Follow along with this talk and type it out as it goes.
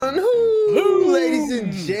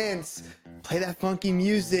gents, play that funky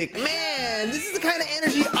music. Man, this is the kind of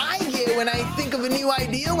energy I get when I think of a new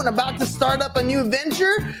idea, when I'm about to start up a new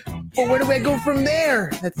venture. But where do I go from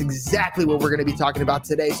there? That's exactly what we're going to be talking about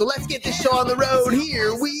today. So let's get this show on the road.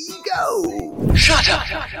 Here we go. Shut up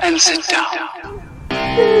and sit down.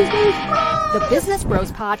 The Business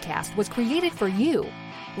Bros Podcast was created for you.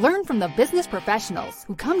 Learn from the business professionals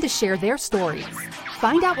who come to share their stories.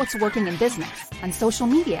 Find out what's working in business, on social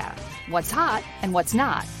media, what's hot and what's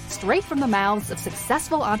not, straight from the mouths of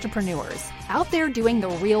successful entrepreneurs out there doing the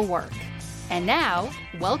real work. And now,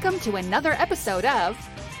 welcome to another episode of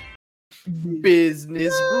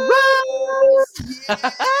Business Bros. Yeah,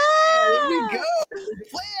 here we go.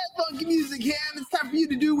 Play that funky music, Cam. It's time for you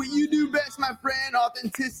to do what you do best, my friend.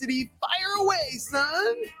 Authenticity. Fire away,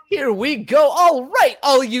 son. Here we go. All right,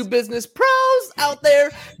 all you business pros out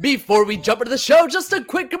there. Before we jump into the show, just a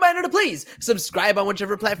quick reminder to please subscribe on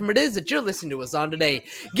whichever platform it is that you're listening to us on today.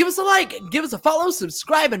 Give us a like, give us a follow,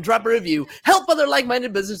 subscribe, and drop a review. Help other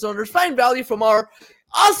like-minded business owners find value from our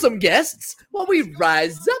awesome guests while we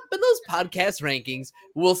rise up in those podcast rankings.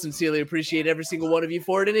 We'll sincerely appreciate every single one of you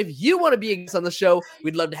for it. And if you want to be a guest on the show,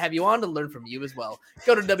 we'd love to have you on to learn from you as well.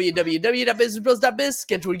 Go to www.businessbros.biz,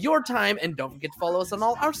 schedule your time, and don't forget to follow us on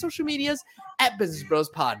all our social medias at Business Bros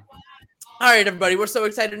Pod. All right, everybody, we're so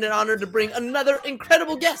excited and honored to bring another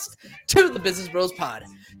incredible guest to the Business Bros Pod.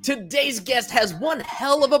 Today's guest has one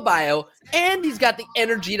hell of a bio, and he's got the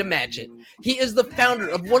energy to match it. He is the founder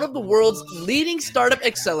of one of the world's leading startup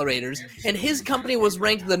accelerators, and his company was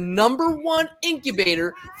ranked the #1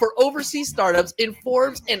 incubator for overseas startups in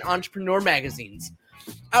Forbes and Entrepreneur magazines.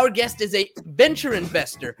 Our guest is a venture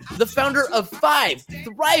investor, the founder of 5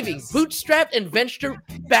 thriving bootstrapped and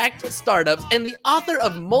venture-backed startups, and the author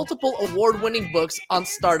of multiple award-winning books on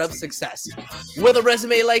startup success. With a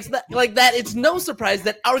resume like that, it's no surprise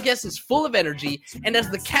that our guest is full of energy, and as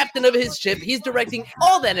the captain of his ship, he's directing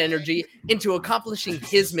all that energy into accomplishing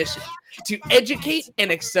his mission: to educate and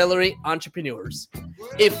accelerate entrepreneurs.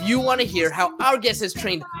 If you want to hear how our guest has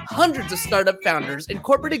trained hundreds of startup founders and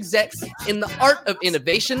corporate execs in the art of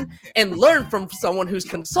innovation, and learn from someone who's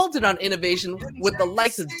consulted on innovation with the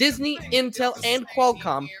likes of Disney, Intel, and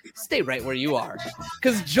Qualcomm, stay right where you are.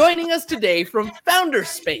 Because joining us today from Founder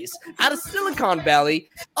Space out of Silicon Valley,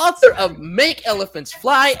 author of Make Elephants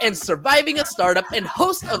Fly and Surviving a Startup, and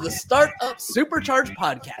host of the Startup Supercharged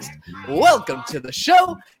podcast. Welcome to the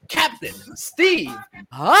show, Captain Steve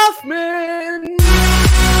Hoffman.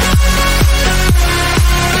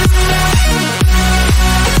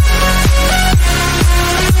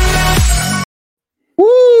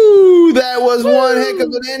 Woo! That was one heck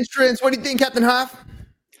of an entrance. What do you think, Captain Hoff?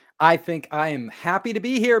 I think I am happy to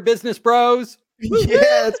be here, Business Bros. Yeah,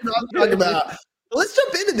 that's what I'm talking about. Let's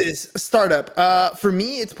jump into this startup. For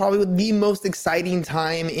me, it's probably the most exciting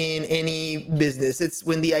time in any business. It's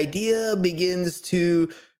when the idea begins to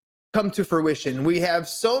come to fruition. We have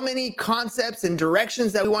so many concepts and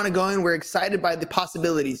directions that we want to go in. We're excited by the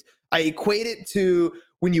possibilities. I equate it to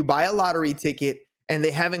when you buy a lottery ticket and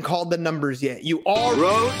they haven't called the numbers yet. You all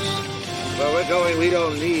roads? Where we're going, we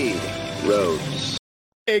don't need roads.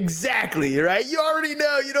 Exactly, right? You already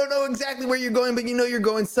know. You don't know exactly where you're going, but you know you're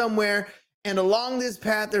going somewhere. And along this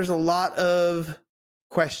path, there's a lot of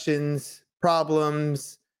questions,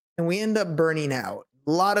 problems, and we end up burning out.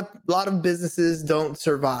 A lot of businesses don't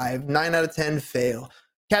survive. 9 out of 10 fail.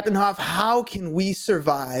 Captain Hoff, how can we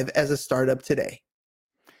survive as a startup today?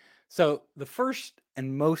 So the first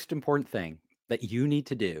and most important thing that you need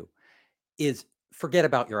to do is forget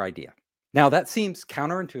about your idea. Now, that seems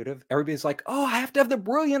counterintuitive. Everybody's like, oh, I have to have the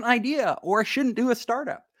brilliant idea or I shouldn't do a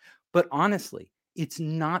startup. But honestly, it's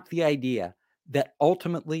not the idea that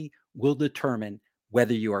ultimately will determine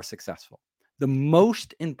whether you are successful. The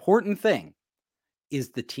most important thing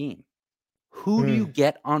is the team. Who do you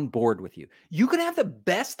get on board with you? You can have the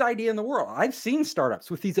best idea in the world. I've seen startups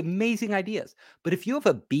with these amazing ideas. But if you have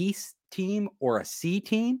a B team or a C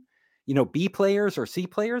team, B players or C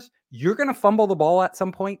players, you're going to fumble the ball at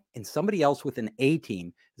some point, and somebody else with an A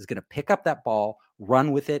team is going to pick up that ball,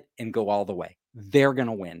 run with it, and go all the way. They're going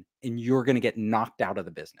to win, and you're going to get knocked out of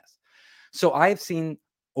the business. So I have seen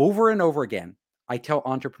over and over again, I tell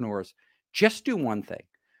entrepreneurs, just do one thing.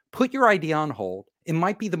 Put your idea on hold. It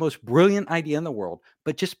might be the most brilliant idea in the world,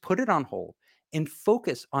 but just put it on hold and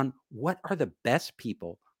focus on what are the best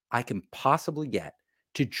people I can possibly get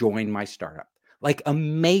to join my startup. Like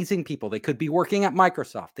amazing people. They could be working at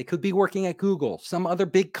Microsoft. They could be working at Google, some other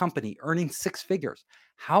big company earning 6 figures.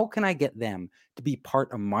 How can I get them to be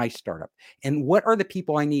part of my startup? And what are the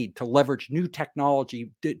people I need to leverage new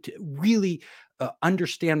technology to really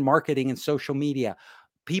understand marketing and social media?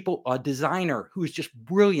 people, a designer who is just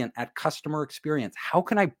brilliant at customer experience. How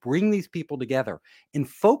can I bring these people together and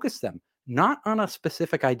focus them not on a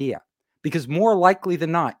specific idea? Because more likely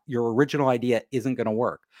than not, your original idea isn't going to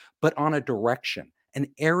work, but on a direction, an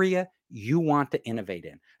area you want to innovate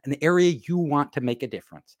in, an area you want to make a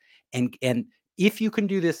difference. And if you can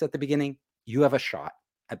do this at the beginning, you have a shot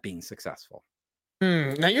at being successful.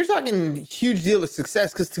 Now you're talking huge deal of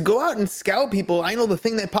success, because to go out and scout people, I know the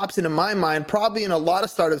thing that pops into my mind, probably in a lot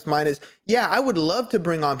of startups' mind, is, yeah, I would love to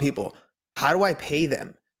bring on people. How do I pay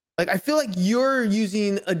them? Like, I feel like you're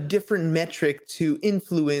using a different metric to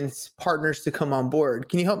influence partners to come on board.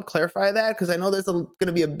 Can you help clarify that? Because I know there's going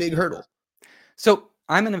to be a big hurdle. So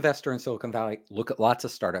I'm an investor in Silicon Valley, look at lots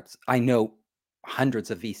of startups. I know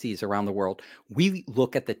hundreds of VCs around the world. We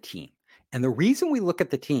look at the team. And the reason we look at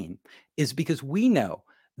the team is because we know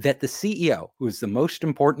that the CEO, who is the most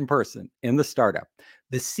important person in the startup,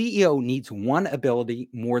 the CEO needs one ability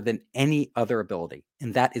more than any other ability,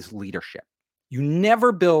 and that is leadership. You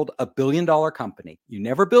never build a billion-dollar company. You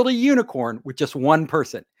never build a unicorn with just one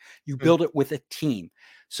person. You build it with a team.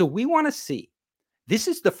 So we want to see, this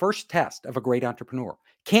is the first test of a great entrepreneur.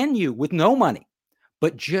 Can you, with no money,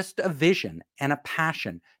 but just a vision and a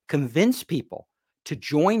passion, convince people to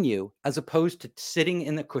join you as opposed to sitting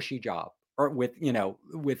in the cushy job or with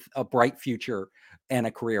a bright future and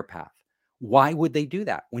a career path? Why would they do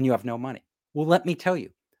that when you have no money? Well, let me tell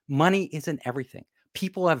you, money isn't everything.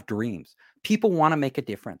 People have dreams. People want to make a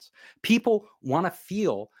difference. People want to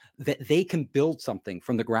feel that they can build something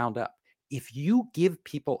from the ground up. If you give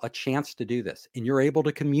people a chance to do this and you're able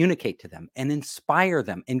to communicate to them and inspire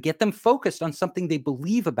them and get them focused on something they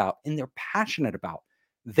believe about and they're passionate about,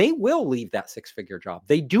 they will leave that six-figure job.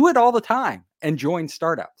 They do it all the time and join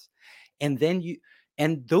startups. And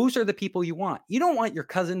those are the people you want. You don't want your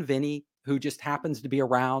cousin Vinny, who just happens to be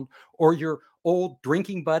around, or your old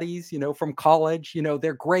drinking buddies, from college.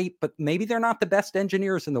 They're great, but maybe they're not the best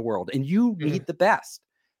engineers in the world, and you need the best.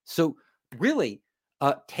 So really,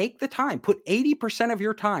 take the time, put 80% of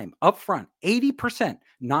your time up front, 80%,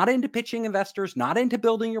 not into pitching investors, not into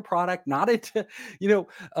building your product, not into,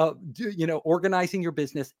 organizing your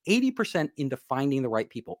business, 80% into finding the right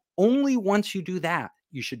people. Only once you do that,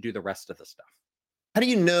 you should do the rest of the stuff. How do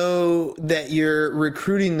you know that you're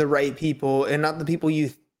recruiting the right people and not the people you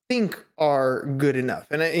think are good enough?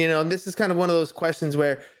 And this is kind of one of those questions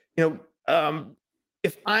where,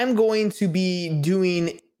 if I'm going to be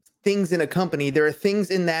doing things in a company, there are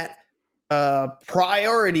things in that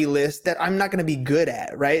priority list that I'm not going to be good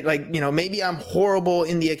at, right? Like, maybe I'm horrible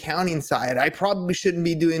in the accounting side. I probably shouldn't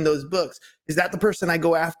be doing those books. Is that the person I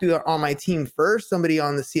go after on my team first, somebody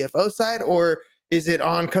on the CFO side, or is it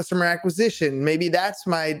on customer acquisition? Maybe that's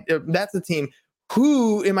the team.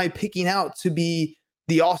 Who am I picking out to be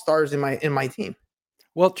the all-stars in my team?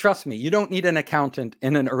 Well, trust me, you don't need an accountant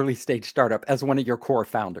in an early stage startup as one of your core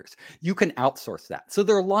founders. You can outsource that. So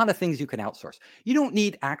there are a lot of things you can outsource. You don't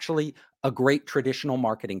need actually a great traditional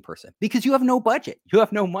marketing person because you have no budget. You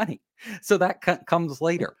have no money. So that comes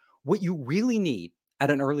later. What you really need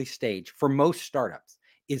at an early stage for most startups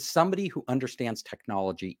is somebody who understands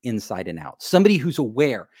technology inside and out, somebody who's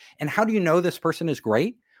aware. And how do you know this person is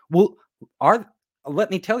great? Well,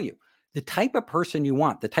 let me tell you, the type of person you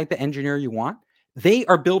want, the type of engineer you want, they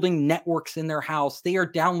are building networks in their house. They are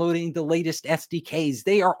downloading the latest SDKs.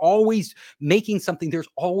 They are always making something. There's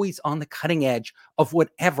always on the cutting edge of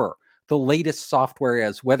whatever the latest software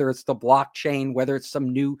is, whether it's the blockchain, whether it's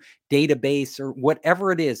some new database or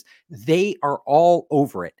whatever it is, they are all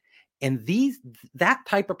over it. And that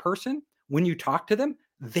type of person, when you talk to them,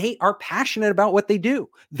 they are passionate about what they do.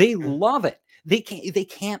 They love it. They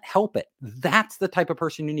can't help it. That's the type of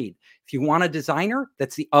person you need. If you want a designer,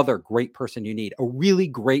 that's the other great person you need. A really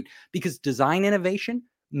great, because design innovation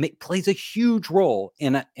plays a huge role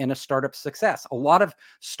in a startup success. A lot of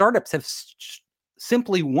startups have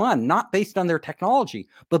simply won, not based on their technology,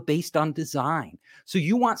 but based on design. So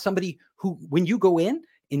you want somebody who, when you go in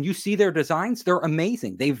and you see their designs, they're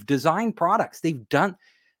amazing. They've designed products.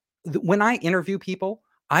 When I interview people,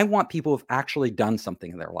 I want people who've actually done something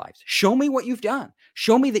in their lives. Show me what you've done.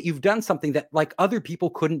 Show me that you've done something that like other people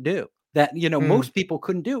couldn't do, that, most people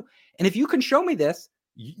couldn't do. And if you can show me this,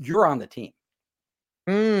 you're on the team.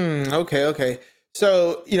 Okay.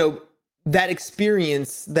 So, that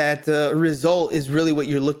experience, that result is really what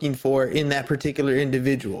you're looking for in that particular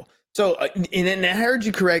individual. So, and I heard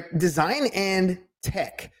you correct, design and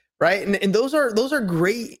tech, right? And those are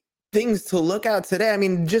great things to look out today. I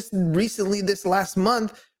mean, just recently, this last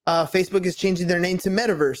month, Facebook is changing their name to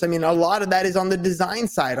Metaverse. I mean, a lot of that is on the design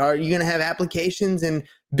side. Are you going to have applications and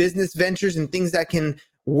business ventures and things that can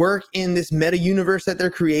work in this meta universe that they're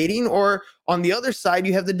creating. Or on the other side,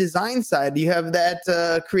 you have the design side. You have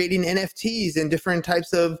that creating NFTs and different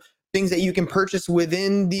types of things that you can purchase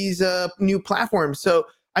within these new platforms. So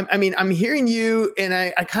I mean, I'm hearing you, and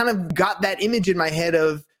I kind of got that image in my head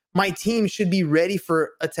of my team should be ready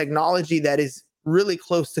for a technology that is really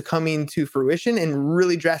close to coming to fruition and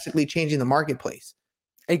really drastically changing the marketplace.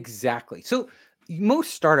 Exactly. So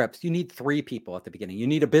most startups, you need three people at the beginning. You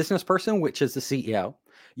need a business person, which is the CEO.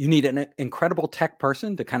 You need an incredible tech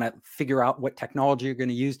person to kind of figure out what technology you're going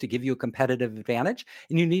to use to give you a competitive advantage.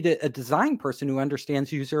 And you need a design person who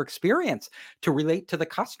understands user experience to relate to the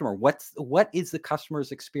customer. What is the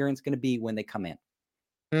customer's experience going to be when they come in?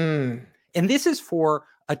 Mm. And this is for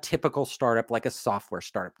a typical startup, like a software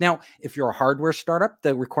startup. Now, if you're a hardware startup,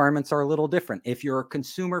 the requirements are a little different. If you're a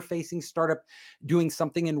consumer-facing startup doing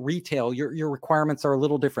something in retail, your requirements are a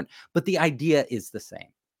little different. But the idea is the same.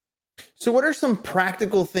 So what are some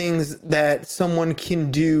practical things that someone can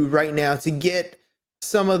do right now to get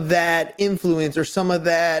some of that influence or some of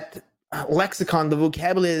that lexicon, the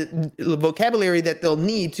vocabulary that they'll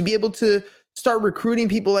need to be able to start recruiting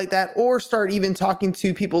people like that, or start even talking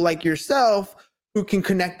to people like yourself who can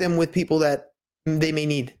connect them with people that they may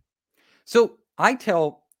need? So I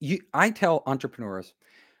tell entrepreneurs,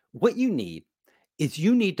 what you need is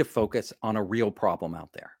you need to focus on a real problem out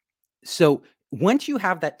there. So once you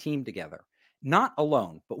have that team together, not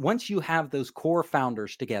alone, but once you have those core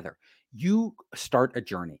founders together, you start a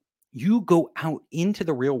journey. You go out into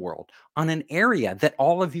the real world on an area that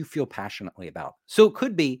all of you feel passionately about. So it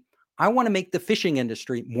could be, I want to make the fishing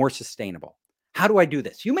industry more sustainable. How do I do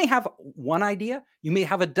this? You may have one idea, you may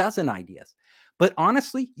have a dozen ideas, but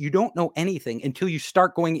honestly, you don't know anything until you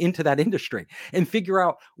start going into that industry and figure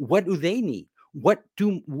out, what do they need? What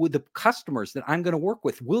would the customers that I'm going to work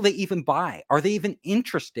with, will they even buy? Are they even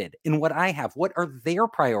interested in what I have? What are their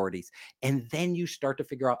priorities? And then you start to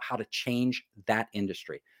figure out how to change that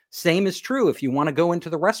industry. Same is true if you want to go into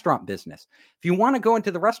the restaurant business. If you want to go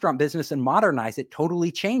into the restaurant business and modernize it,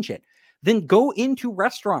 totally change it, then go into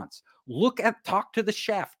restaurants. Talk to the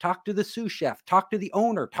chef, talk to the sous chef, talk to the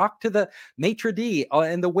owner, talk to the maitre d'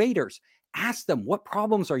 and the waiters. Ask them, what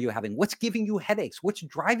problems are you having? What's giving you headaches? What's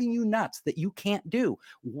driving you nuts that you can't do?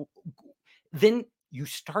 Then you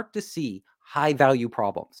start to see high value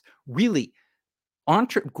problems. Really,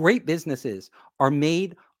 great businesses are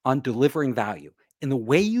made on delivering value. And the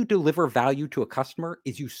way you deliver value to a customer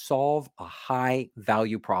is you solve a high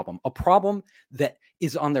value problem, a problem that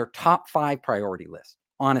is on their top 5 priority list.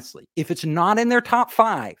 Honestly, if it's not in their top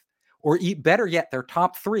 5, or better yet, their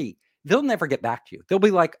top 3, they'll never get back to you. They'll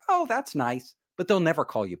be like, oh, that's nice, but they'll never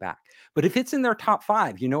call you back. But if it's in their top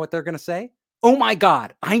 5, you know what they're going to say? Oh my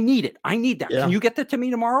God, I need it. I need that. Yeah. Can you get that to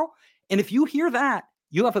me tomorrow? And if you hear that,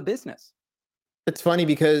 you have a business. It's funny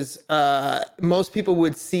because most people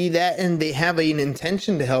would see that and they have an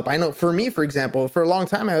intention to help. I know for me, for example, for a long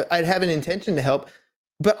time, I'd have an intention to help,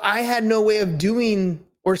 but I had no way of doing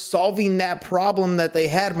or solving that problem that they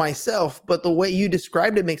had myself. But the way you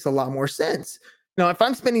described it makes a lot more sense. Now, if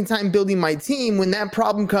I'm spending time building my team, when that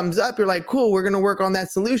problem comes up, you're like, cool, we're going to work on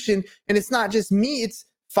that solution. And it's not just me, it's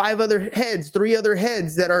 5 other heads, 3 other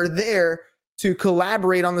heads that are there to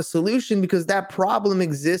collaborate on the solution, because that problem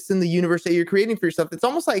exists in the universe that you're creating for yourself. It's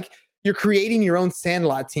almost like you're creating your own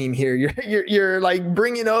Sandlot team here. You're like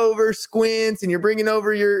bringing over Squints and you're bringing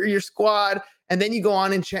over your squad, and then you go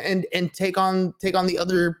on and take on the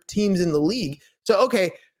other teams in the league. So,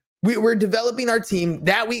 okay, we're developing our team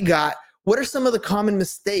that we got. What are some of the common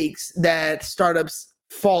mistakes that startups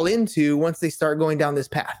fall into once they start going down this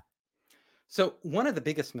path? So one of the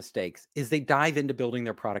biggest mistakes is they dive into building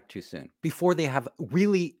their product too soon, before they have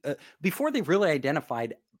really, before they've really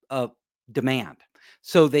identified a demand.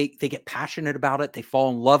 So they get passionate about it. They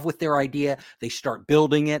fall in love with their idea. They start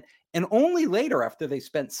building it. And only later, after they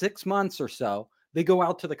spent 6 months or so, they go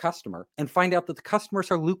out to the customer and find out that the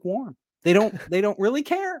customers are lukewarm. They don't really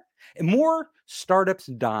care. And more startups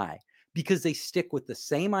die because they stick with the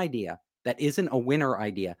same idea that isn't a winner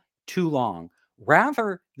idea too long,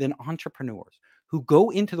 rather than entrepreneurs who go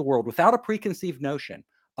into the world without a preconceived notion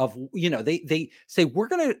of, they say,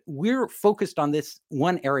 we're focused on this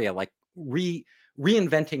one area, like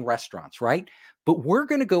reinventing restaurants, right? But we're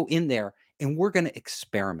going to go in there and we're going to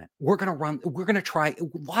experiment. We're going to try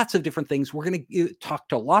lots of different things. We're going to talk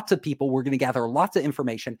to lots of people. We're going to gather lots of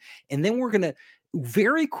information. And then we're going to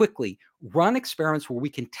very quickly run experiments where we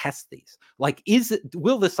can test these. Like,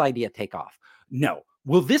 will this idea take off? No.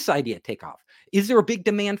 Will this idea take off? Is there a big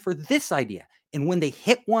demand for this idea? And when they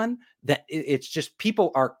hit one that it's just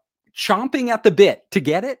people are chomping at the bit to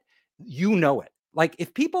get it, you know it. Like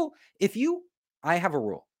if you I have a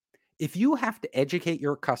rule. If you have to educate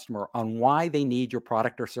your customer on why they need your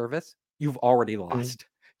product or service, you've already lost.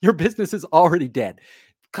 Your business is already dead.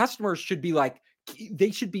 Customers should be like, they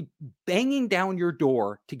should be banging down your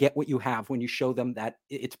door to get what you have when you show them that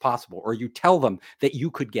it's possible, or you tell them that you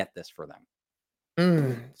could get this for them.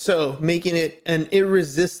 So making it an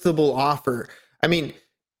irresistible offer. I mean,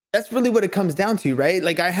 that's really what it comes down to, right?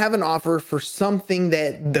 Like, I have an offer for something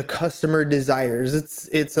that the customer desires.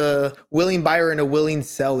 It's a willing buyer and a willing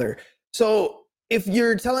seller. So if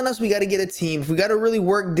you're telling us we got to get a team, if we got to really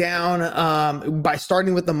work down by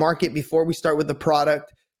starting with the market before we start with the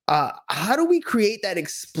product, how do we create that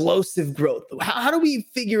explosive growth? How do we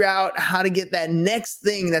figure out how to get that next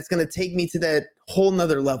thing that's going to take me to that whole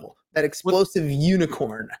nother level, that explosive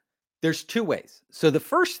unicorn? There's two ways. So the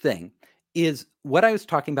first thing is what I was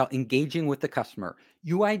talking about, engaging with the customer.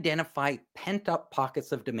 You identify pent up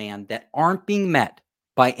pockets of demand that aren't being met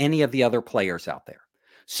by any of the other players out there.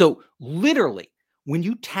 So literally, when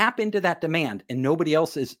you tap into that demand and nobody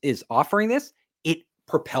else is offering this, it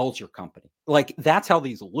propels your company. Like, that's how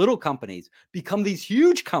these little companies become these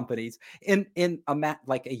huge companies in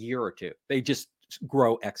like a year or two. They just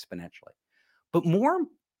grow exponentially.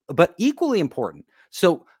 But equally important.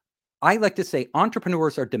 So I like to say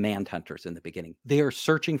entrepreneurs are demand hunters in the beginning. They are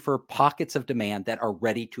searching for pockets of demand that are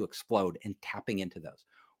ready to explode and tapping into those.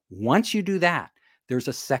 Once you do that, there's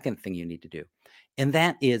a second thing you need to do. And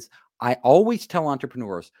that is, I always tell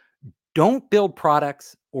entrepreneurs, don't build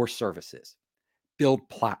products or services, build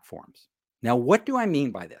platforms. Now, what do I mean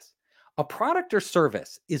by this? A product or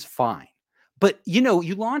service is fine. But,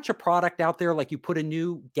 you launch a product out there, like you put a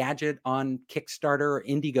new gadget on Kickstarter or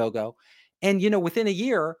Indiegogo, and, within a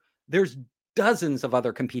year, there's dozens of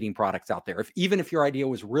other competing products out there. Even if your idea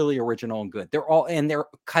was really original and good, they're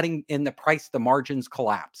cutting in the price, the margins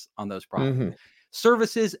collapse on those products.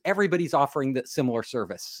 Services, everybody's offering that similar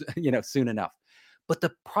service, soon enough. But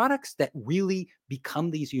the products that really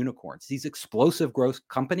become these unicorns, these explosive growth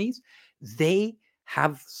companies, they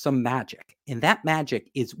have some magic. And that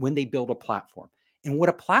magic is when they build a platform. And what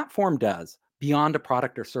a platform does beyond a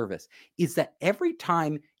product or service is that every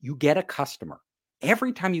time you get a customer,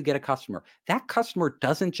 that customer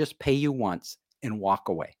doesn't just pay you once and walk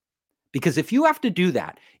away. Because if you have to do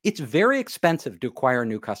that, it's very expensive to acquire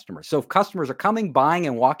new customers. So if customers are coming, buying,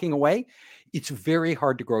 and walking away, it's very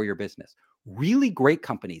hard to grow your business. Really great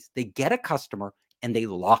companies, they get a customer and they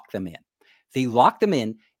lock them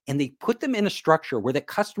in. And they put them in a structure where the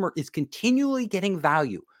customer is continually getting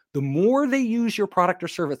value. The more they use your product or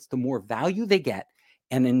service, the more value they get.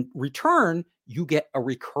 And in return, you get a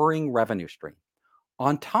recurring revenue stream.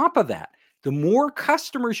 On top of that, the more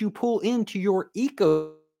customers you pull into your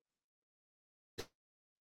ecosystem.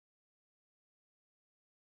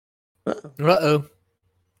 Uh-oh.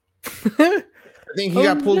 I think he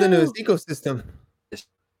got pulled into his ecosystem.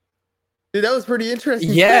 Dude, that was pretty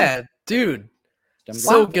interesting. Yeah, dude.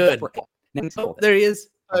 So good. Oh, there he is.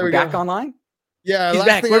 Are we back online? Yeah, he's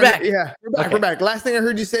back. We're back. Yeah, we're back. Okay. We're back. Last thing I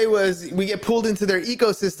heard you say was we get pulled into their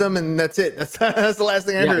ecosystem, and that's it. That's the last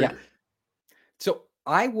thing I heard. Yeah. So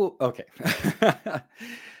I will. Okay.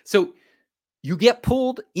 So you get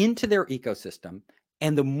pulled into their ecosystem,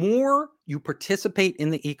 and the more you participate in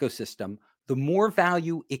the ecosystem, the more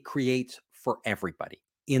value it creates for everybody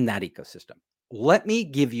in that ecosystem. Let me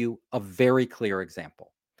give you a very clear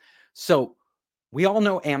example. So we all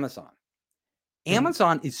know Amazon.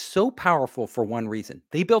 Amazon is so powerful for one reason.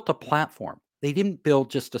 They built a platform. They didn't build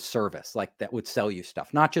just a service like that would sell you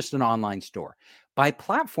stuff, not just an online store. By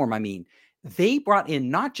platform, I mean, they brought in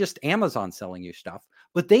not just Amazon selling you stuff,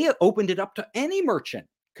 but they opened it up to any merchant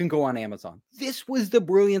can go on Amazon. This was the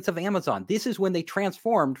brilliance of Amazon. This is when they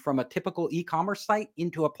transformed from a typical e-commerce site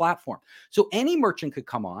into a platform. So any merchant could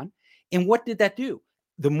come on. And what did that do?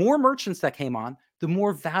 The more merchants that came on, the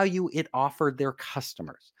more value it offered their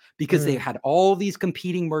customers, because they had all these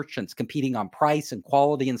competing merchants competing on price and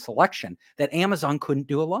quality and selection that Amazon couldn't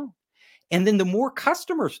do alone. And then the more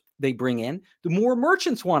customers they bring in, the more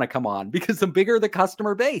merchants want to come on, because the bigger the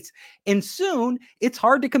customer base. And soon it's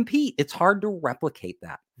hard to compete. It's hard to replicate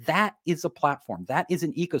that. That is a platform. That is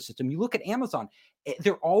an ecosystem. You look at Amazon,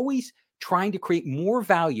 they're always trying to create more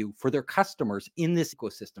value for their customers in this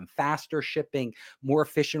ecosystem, faster shipping, more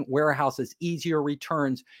efficient warehouses, easier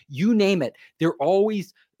returns, you name it. They're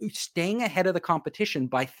always staying ahead of the competition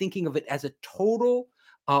by thinking of it as a total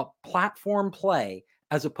platform play,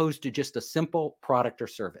 as opposed to just a simple product or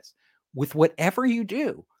service. With whatever you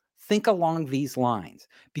do, think along these lines,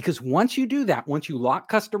 because once you do that, once you lock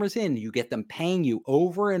customers in, you get them paying you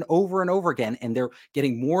over and over and over again, and they're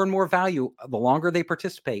getting more and more value the longer they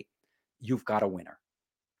participate, you've got a winner.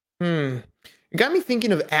 it got me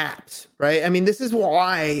thinking of apps, right? I mean, this is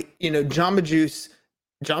why, Jamba Juice,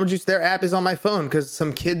 their app is on my phone because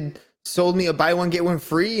some kid sold me a buy one, get one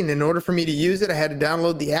free. And in order for me to use it, I had to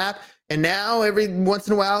download the app. And now every once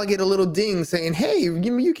in a while, I get a little ding saying, hey,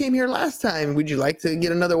 you came here last time. Would you like to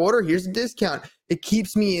get another order? Here's a discount. It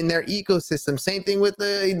keeps me in their ecosystem. Same thing with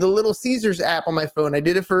the Little Caesars app on my phone. I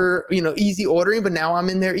did it for, easy ordering, but now I'm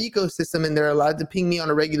in their ecosystem and they're allowed to ping me on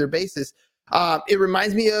a regular basis. It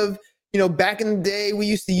reminds me of, back in the day, we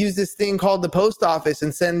used to use this thing called the post office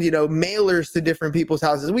and send, mailers to different people's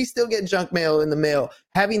houses. We still get junk mail in the mail.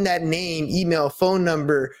 Having that name, email, phone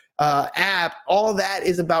number, app, all that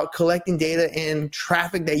is about collecting data and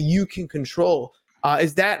traffic that you can control.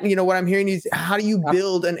 Is that, what I'm hearing is how do you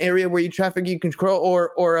build an area where you control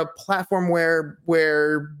or a platform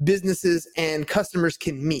where businesses and customers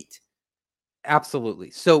can meet?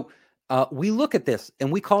 Absolutely. So we look at this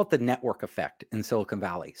and we call it the network effect in Silicon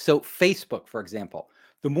Valley. So Facebook, for example,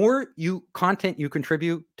 the more content you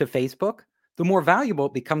contribute to Facebook, the more valuable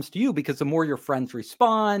it becomes to you because the more your friends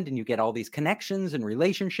respond and you get all these connections and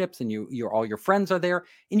relationships and all your friends are there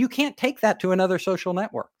and you can't take that to another social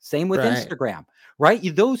network. Same with Instagram,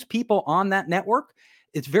 right? Those people on that network,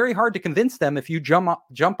 it's very hard to convince them if you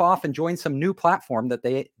jump off and join some new platform that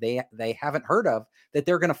they haven't heard of that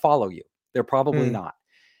they're going to follow you. They're probably not.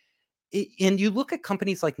 And you look at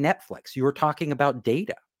companies like Netflix, you were talking about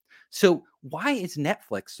data. So why is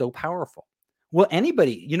Netflix so powerful? Well,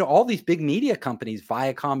 anybody, all these big media companies,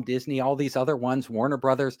 Viacom, Disney, all these other ones, Warner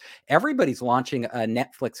Brothers, everybody's launching a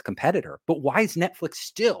Netflix competitor. But why is Netflix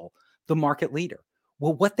still the market leader?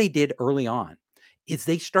 Well, what they did early on is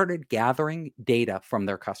they started gathering data from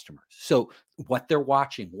their customers. So what they're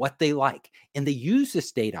watching, what they like, and they use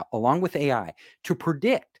this data along with AI to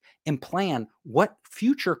predict and plan what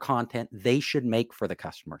future content they should make for the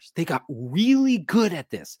customers. They got really good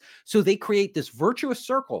at this. So they create this virtuous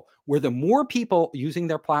circle where the more people using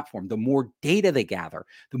their platform, the more data they gather,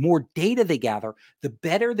 the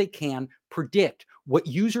better they can predict what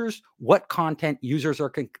content users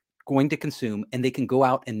are going to consume, and they can go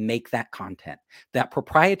out and make that content, that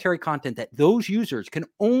proprietary content that those users can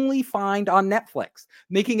only find on Netflix,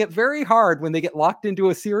 making it very hard when they get locked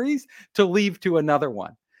into a series to leave to another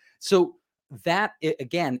one. So that,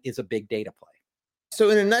 again, is a big data play.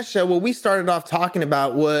 So in a nutshell, what we started off talking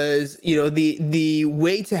about was, the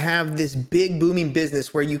way to have this big booming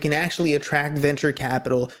business where you can actually attract venture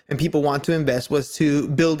capital and people want to invest was to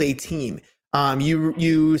build a team.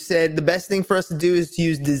 You said the best thing for us to do is to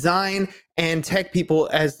use design and tech people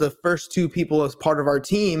as the first two people as part of our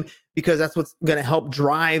team, because that's what's going to help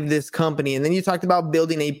drive this company. And then you talked about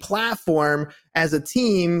building a platform as a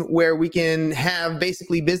team where we can have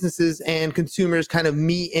basically businesses and consumers kind of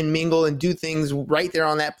meet and mingle and do things right there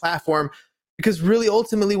on that platform. Because really,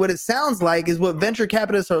 ultimately, what it sounds like is what venture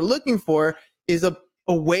capitalists are looking for is a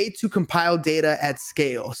way to compile data at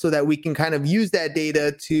scale so that we can kind of use that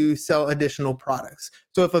data to sell additional products.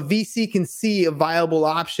 So if a VC can see a viable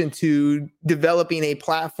option to developing a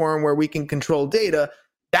platform where we can control data,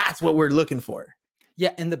 that's what we're looking for.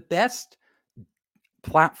 Yeah. And the best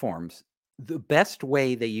platforms, the best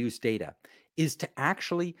way they use data is to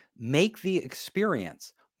actually make the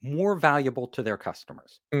experience more valuable to their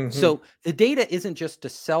customers. Mm-hmm. So the data isn't just to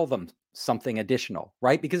sell them something additional,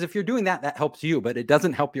 right? Because if you're doing that, that helps you, but it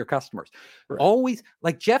doesn't help your customers. Right. Always,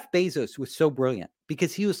 like Jeff Bezos was so brilliant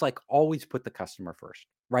because he was like, always put the customer first,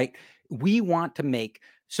 right? We want to make,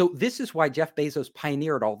 so this is why Jeff Bezos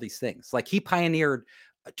pioneered all these things. Like he pioneered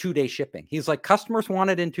 2-day shipping. He's like, customers want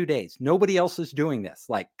it in 2 days. Nobody else is doing this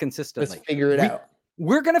like consistently. Let's figure it out.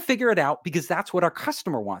 We're going to figure it out because that's what our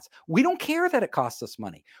customer wants. We don't care that it costs us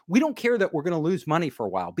money. We don't care that we're going to lose money for a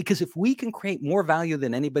while, because if we can create more value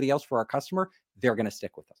than anybody else for our customer, they're going to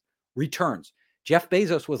stick with us. Returns. Jeff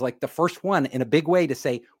Bezos was like the first one in a big way to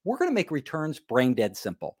say, we're going to make returns brain dead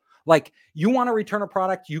simple. Like, you want to return a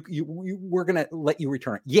product, we're going to let you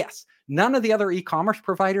return it. Yes. None of the other e-commerce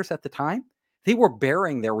providers at the time, they were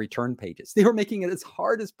bearing their return pages. They were making it as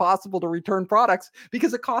hard as possible to return products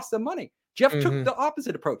because it cost them money. Jeff took the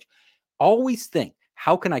opposite approach. Always think,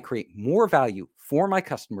 how can I create more value for my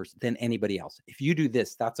customers than anybody else? If you do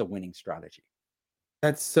this, that's a winning strategy.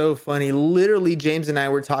 That's so funny. Literally, James and I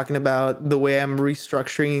were talking about the way I'm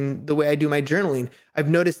restructuring the way I do my journaling. I've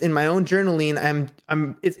noticed in my own journaling,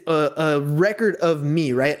 it's a record of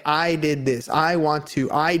me, right? I did this. I want to.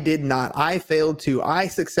 I did not. I failed to. I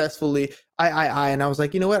successfully. And I was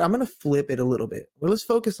like, you know what? I'm going to flip it a little bit. Well, let's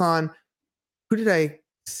focus on, who did I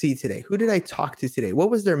see today? Who did I talk to today?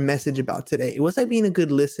 What was their message about today? Was I being a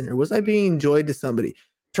good listener? Was I being enjoyed to somebody?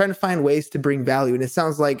 Trying to find ways to bring value. And it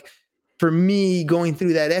sounds like for me, going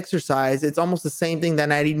through that exercise, it's almost the same thing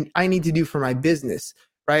that I need to do for my business,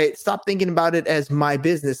 right? Stop thinking about it as my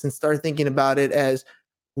business and start thinking about it as,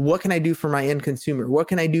 what can I do for my end consumer? What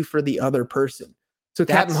can I do for the other person? So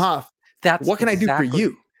Captain Hoff, what can I do for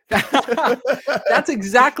you? That's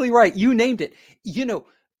exactly right. You named it.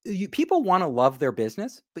 People want to love their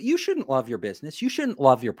business, but you shouldn't love your business. You shouldn't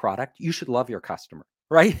love your product. You should love your customer,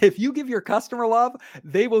 right? If you give your customer love,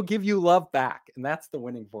 they will give you love back. And that's the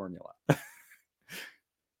winning formula.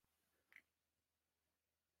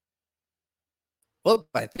 Well,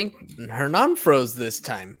 I think Hernan froze this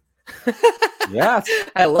time. Yes.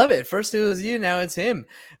 I love it. First it was you, now it's him.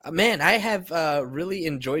 Man, I have really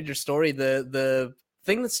enjoyed your story. The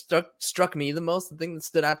thing that struck me the most, the thing that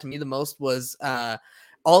stood out to me the most was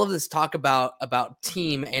all of this talk about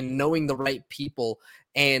team and knowing the right people.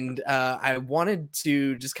 And I wanted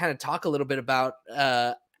to just kind of talk a little bit about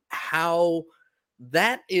how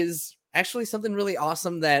that is actually something really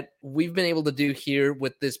awesome that we've been able to do here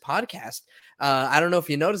with this podcast. I don't know if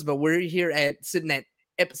you noticed, but we're here sitting at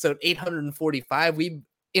episode 845. We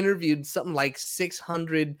interviewed something like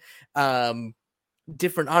 600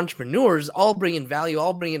 different entrepreneurs, all bringing value,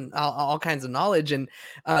 all bringing all kinds of knowledge. And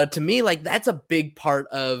to me, like, that's a big part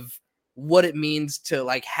of what it means to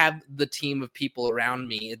like have the team of people around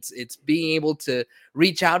me. It's being able to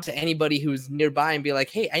reach out to anybody who's nearby and be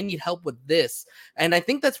like, hey, I need help with this. And I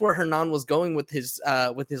think that's where Hernan was going with his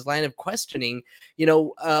line of questioning.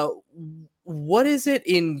 What is it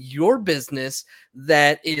in your business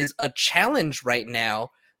that is a challenge right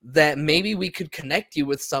now that maybe we could connect you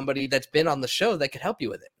with somebody that's been on the show that could help you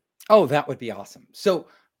with it? Oh, that would be awesome. So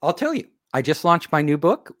I'll tell you, I just launched my new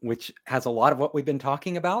book, which has a lot of what we've been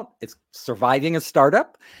talking about. It's Surviving a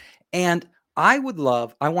Startup. And I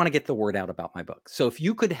want to get the word out about my book. So if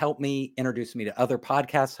you could help me introduce me to other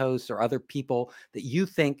podcast hosts or other people that you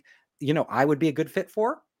think, I would be a good fit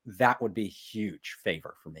for, that would be a huge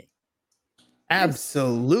favor for me.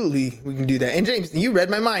 Absolutely, we can do that. And James, you read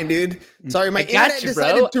my mind, dude. Sorry, my internet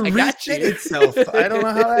decided to reset itself. I don't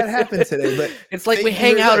know how that happened today, but it's like we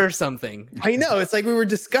hang out or something. I know. It's like we were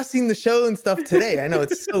discussing the show and stuff today. I know,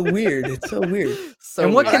 it's so weird. It's so weird.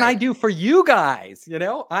 And what can I do for you guys?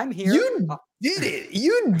 I'm here. You did it.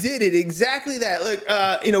 You did it. Exactly that. Look,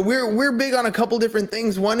 we're big on a couple different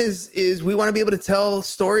things. One is we want to be able to tell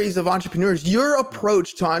stories of entrepreneurs. Your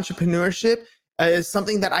approach to entrepreneurship is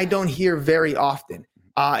something that I don't hear very often.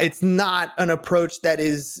 It's not an approach that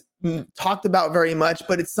is talked about very much,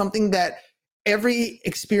 but it's something that every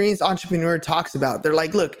experienced entrepreneur talks about. They're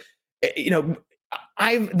like, look,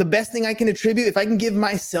 the best thing I can attribute, if I can give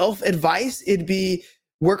myself advice, it'd be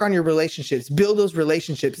work on your relationships, build those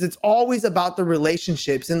relationships. It's always about the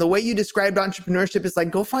relationships. And the way you described entrepreneurship is like,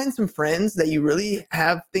 go find some friends that you really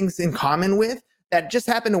have things in common with, that just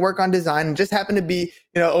happen to work on design and just happen to be,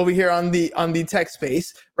 over here on the tech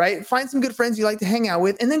space, right? Find some good friends you like to hang out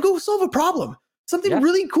with, and then go solve a problem. Something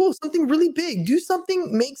really cool, something really big. Do something,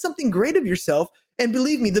 make something great of yourself. And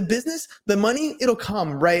believe me, the business, the money, it'll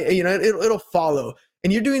come, right? It'll follow.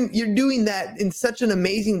 And you're doing that in such an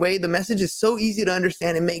amazing way. The message is so easy to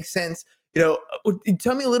understand and make sense. Tell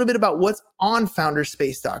me a little bit about what's on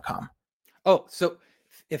founderspace.com. Oh, so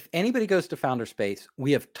if anybody goes to Founderspace,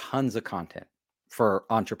 we have tons of content for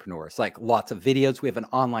entrepreneurs, like lots of videos. We have an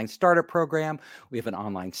online startup program. We have an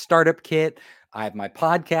online startup kit. I have my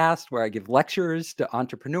podcast where I give lectures to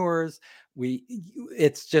entrepreneurs.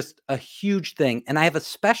 It's just a huge thing. And I have a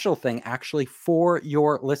special thing actually for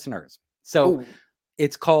your listeners. So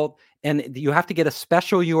it's called, and you have to get a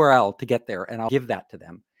special URL to get there, and I'll give that to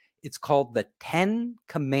them. It's called the 10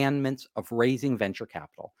 Commandments of Raising Venture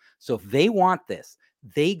Capital. So if they want this,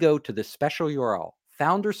 they go to the special URL,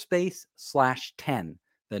 Founderspace/10,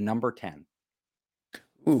 the number 10.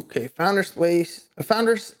 Okay,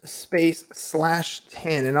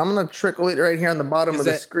 Founderspace/10, and I'm gonna trickle it right here on the bottom of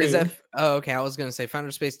the screen. Okay, I was gonna say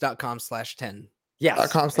Founderspace.com/10.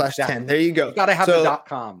 Yes. .com/10. Exactly. There you go. You gotta have the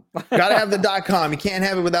 .com. Gotta have the .com. You can't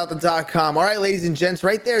have it without the .com. All right, ladies and gents,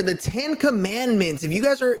 right there, the 10 Commandments. If you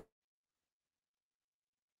guys are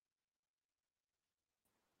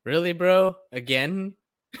really, bro, again.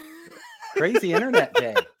 Crazy internet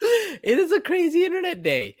day. It is a crazy internet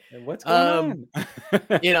day. And what's going on?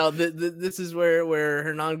 This is where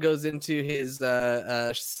Hernan goes into his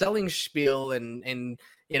selling spiel and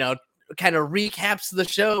kind of recaps the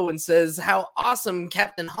show and says how awesome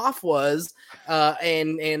Captain Hoff was,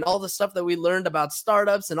 and all the stuff that we learned about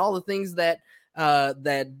startups and all the things that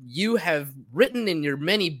you have written in your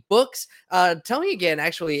many books. Tell me again,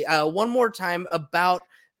 actually, one more time about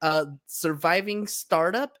Surviving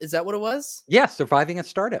Startup. Is that what it was? Yeah, Surviving a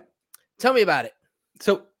Startup. Tell me about it.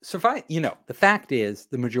 So survive, the fact is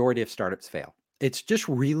the majority of startups fail. It's just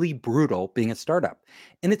really brutal being a startup.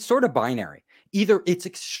 And it's sort of binary. Either it's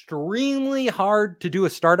extremely hard to do a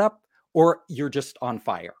startup or you're just on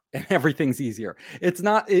fire and everything's easier. It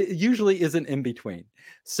usually isn't in between.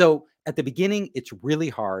 So at the beginning, it's really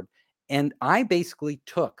hard. And I basically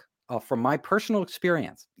took from my personal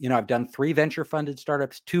experience, I've done 3 venture funded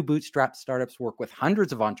startups, 2 bootstrap startups, work with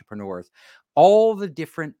hundreds of entrepreneurs, all the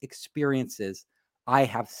different experiences I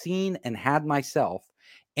have seen and had myself,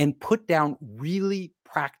 and put down really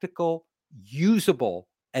practical, usable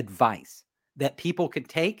advice that people can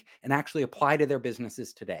take and actually apply to their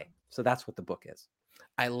businesses today. So that's what the book is.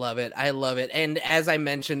 I love it. I love it. And as I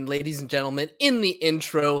mentioned, ladies and gentlemen, in the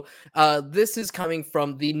intro, this is coming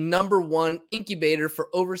from the #1 incubator for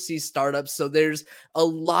overseas startups. So there's a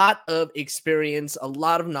lot of experience, a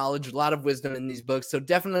lot of knowledge, a lot of wisdom in these books. So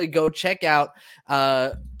definitely go check out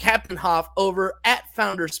Captain Hoff over at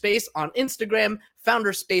Founderspace on Instagram,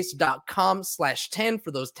 founderspace.com/10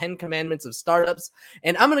 for those 10 commandments of startups.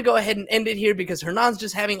 And I'm going to go ahead and end it here because Hernan's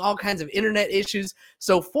just having all kinds of internet issues.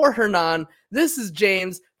 So for Hernan, this is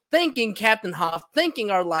James thanking Captain Hoff,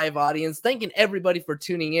 thanking our live audience, thanking everybody for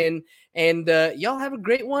tuning in. And y'all have a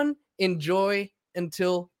great one. Enjoy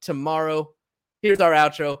until tomorrow. Here's our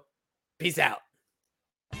outro. Peace out.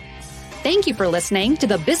 Thank you for listening to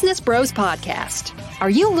the Business Bros Podcast.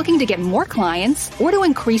 Are you looking to get more clients or to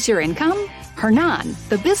increase your income? Hernan,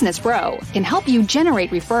 the business bro, can help you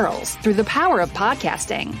generate referrals through the power of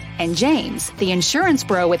podcasting. And James, the insurance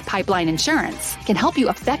bro with Pipeline Insurance, can help you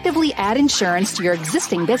effectively add insurance to your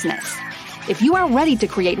existing business. If you are ready to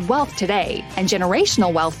create wealth today and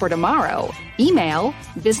generational wealth for tomorrow, email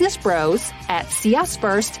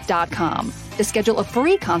businessbros@csfirst.com to schedule a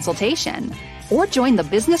free consultation or join the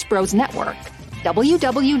Business Bros Network,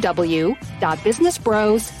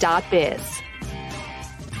 www.businessbros.biz.